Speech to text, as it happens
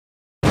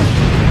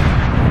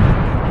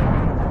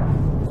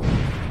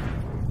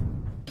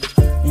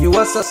You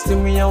a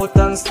system me out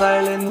and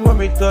styling. When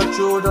me touch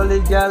you, all the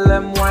girl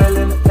them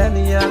whiling.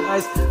 Henny and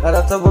ice,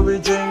 that's what we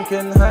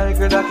drinking. High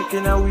grade a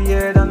kicking a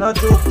weird and a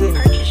joke thing.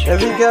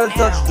 Every girl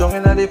touch down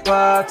in the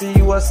party.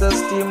 You a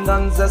system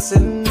dance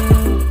zessin.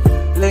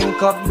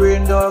 Link up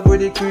brain dog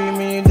with the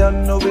creamy.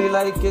 Don't know we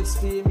like it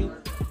steamy.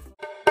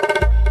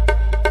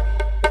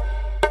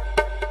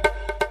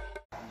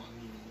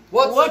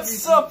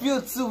 What's up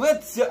YouTube?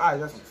 It's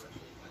your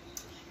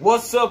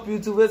What's up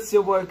YouTube? It's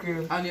your boy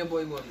Cream. And your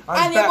boy Buddy.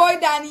 And your boy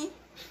Danny.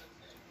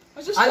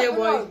 And your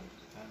boy.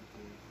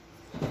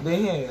 They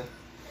hear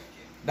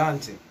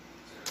dancing.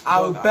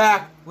 I'm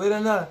back with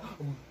another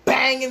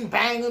banging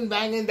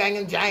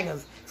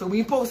jangers. So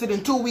we posted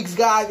in 2 weeks,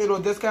 guys. It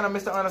was just kind of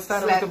Mr.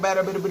 Understanding with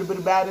a bit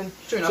of bad.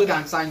 So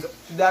gang signs.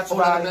 That's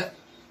why.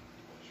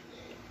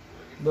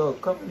 No,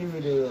 company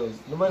videos.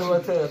 Nobody will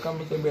tell you come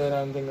to bed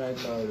and thing right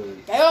now.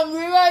 I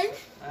hungry, right?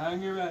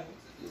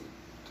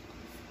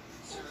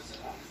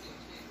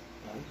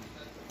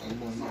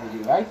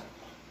 Right?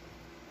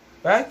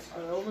 Right?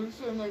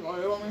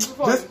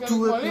 Just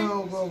do it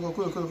now. Go,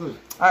 quick.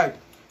 Alright.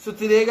 So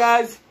today,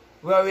 guys,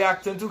 we are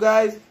reacting to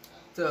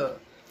to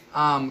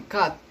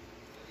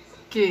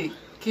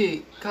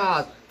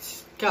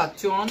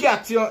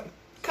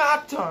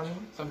Kaation.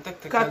 Some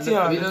technical.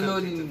 We don't know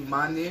the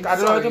man name. I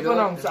don't know how to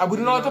pronounce it. I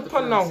wouldn't know how to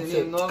pronounce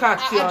it.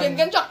 Kaation. I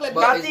drink chocolate.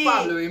 But it's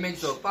Pablo remix,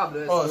 so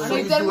Pablo. Oh, so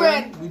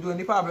we're doing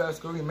the Pablo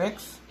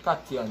remix.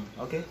 Kaation,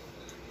 okay?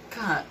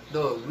 Can't,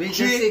 dog. We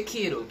just say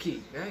Kilo,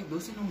 Key. Right? Don't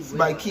say no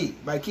By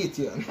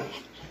Kaation.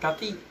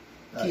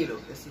 Kilo.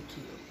 Let's say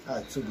Kilo.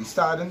 Alright, so we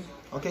starting.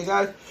 Okay,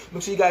 guys.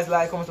 Make sure you guys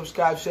like, comment,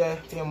 subscribe, share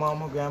to your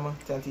mama, grandma,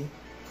 auntie.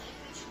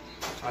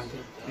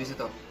 Use it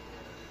up.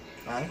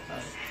 Alright.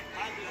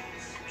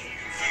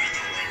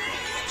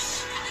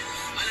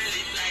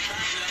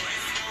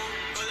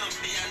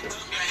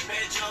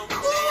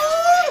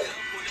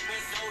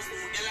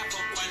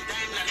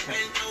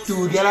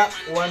 Two together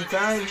one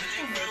time.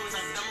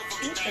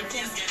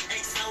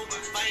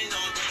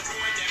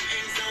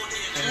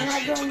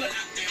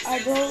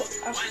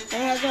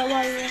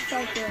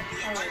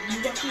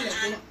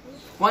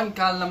 One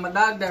call na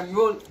madag them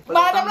roll.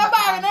 Madam na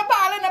pal.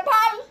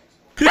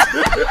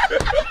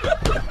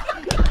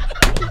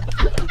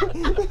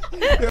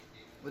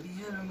 What the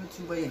hell am I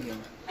to buy in here?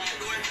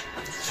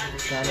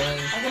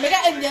 Ako may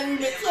ka-Indian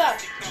remix lang.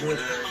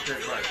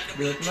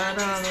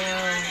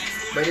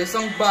 But this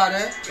song bad,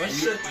 eh? What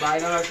shit? Buy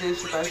now I say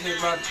shit, I say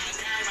bad.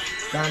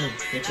 Danny,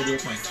 get to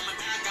it, man.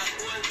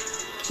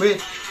 Wait.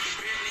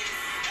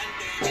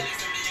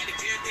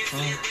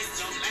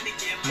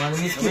 Man,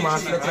 this key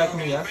mask look like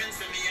me, yeah?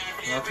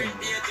 Okay.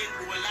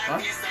 Huh?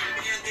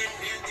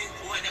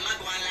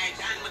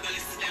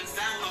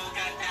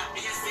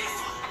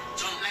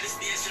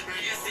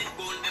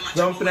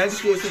 Jump in the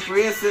station,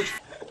 race it.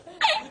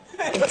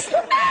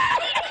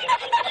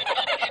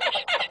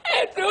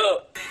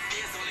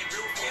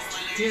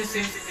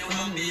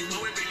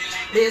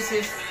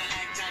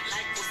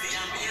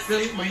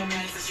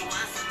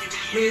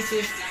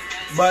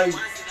 Bye.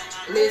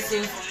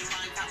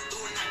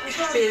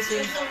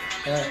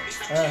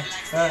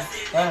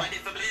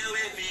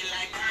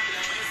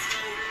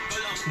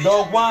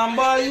 Dog one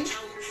boy.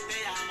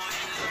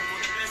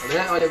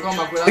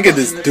 Look at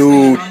this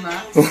dude.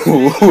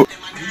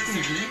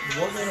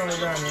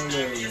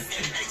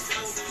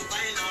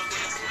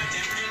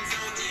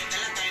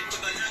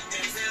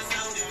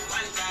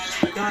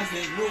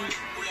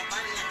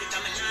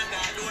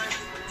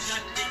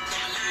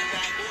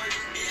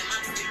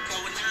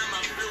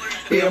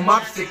 Be a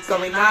mop stick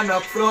coming on the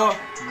floor.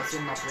 Once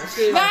in mop,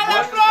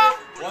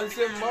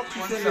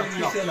 Peace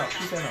enough.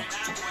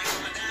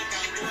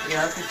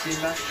 Yeah, I can see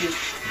that shit.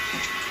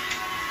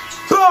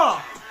 Bah!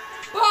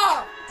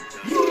 Pa!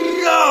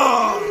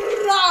 Yeah!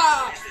 Ra!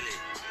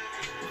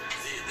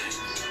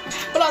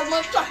 Plasma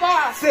chopper!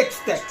 6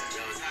 step.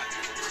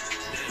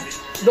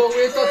 Don't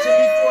wait touching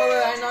me for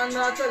I know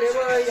not tell you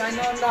boy, I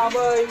know that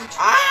boy.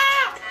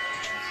 Ah!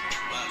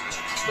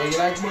 But you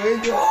like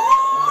boys?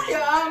 Oh,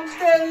 yeah, I'm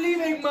telling you,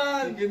 big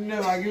man. Give me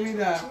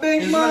that.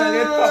 Big man.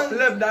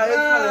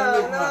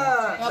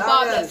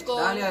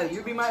 Daniel,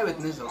 you be my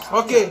witness.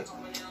 Okay.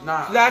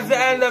 That's the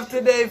end of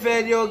today's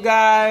video,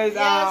 guys.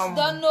 Yes,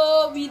 don't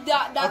know.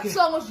 That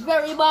song was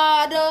very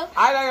bad.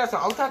 I like that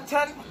song. Out of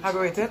 10, I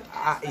rate it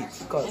at 8.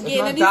 Because it's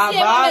Again, not the that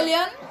same bad.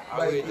 million. I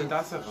rated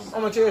that 7. How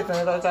much you rating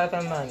it out of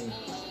 10, man?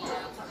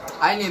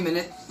 I naming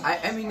it. I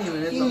naming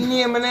it. He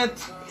naming it.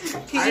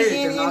 He's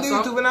in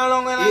YouTube and how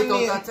long and I name.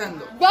 8 out of 10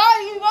 though.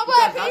 God, you know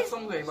what? That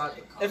song very bad.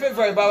 If it's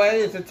very bad, I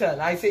rate it 10.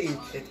 I say 8.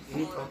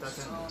 8 out of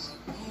 10.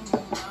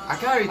 I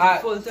can't rate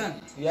it full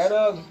 10. Yeah,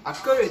 dog. I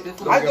can't rate it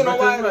full 10. I don't know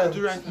why.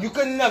 You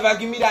can never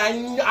give me that. I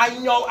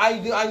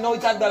know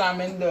it's a dollar,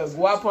 man.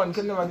 Go up on. You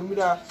can never give me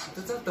that.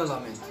 It's a dollar,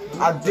 man.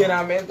 A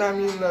dinner, man. I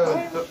mean,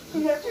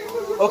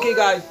 okay,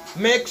 guys.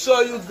 Make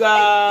sure you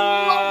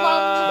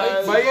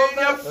guys. But you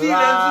your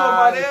feelings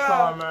over there.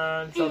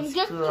 Comment,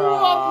 Just threw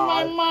up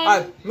my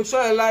mind. Make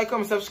sure you like,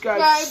 comment,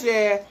 subscribe,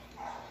 share.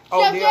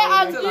 Check your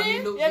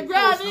auntie, your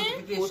granny,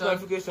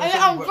 and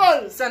your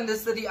uncle. Send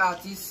this to the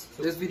artist.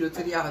 This video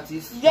to the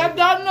artist. Get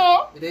that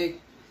now. They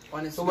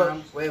on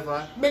Instagram,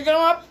 wherever. Big them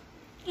up.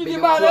 Keep the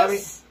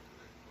balance.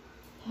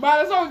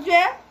 Balance out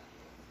there.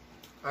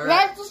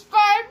 Like,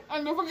 subscribe,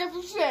 and don't forget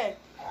to share.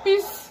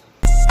 Peace.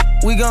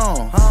 We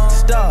gone.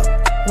 Stop.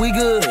 We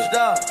good.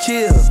 Stop.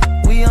 Chill.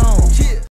 We on. Chill.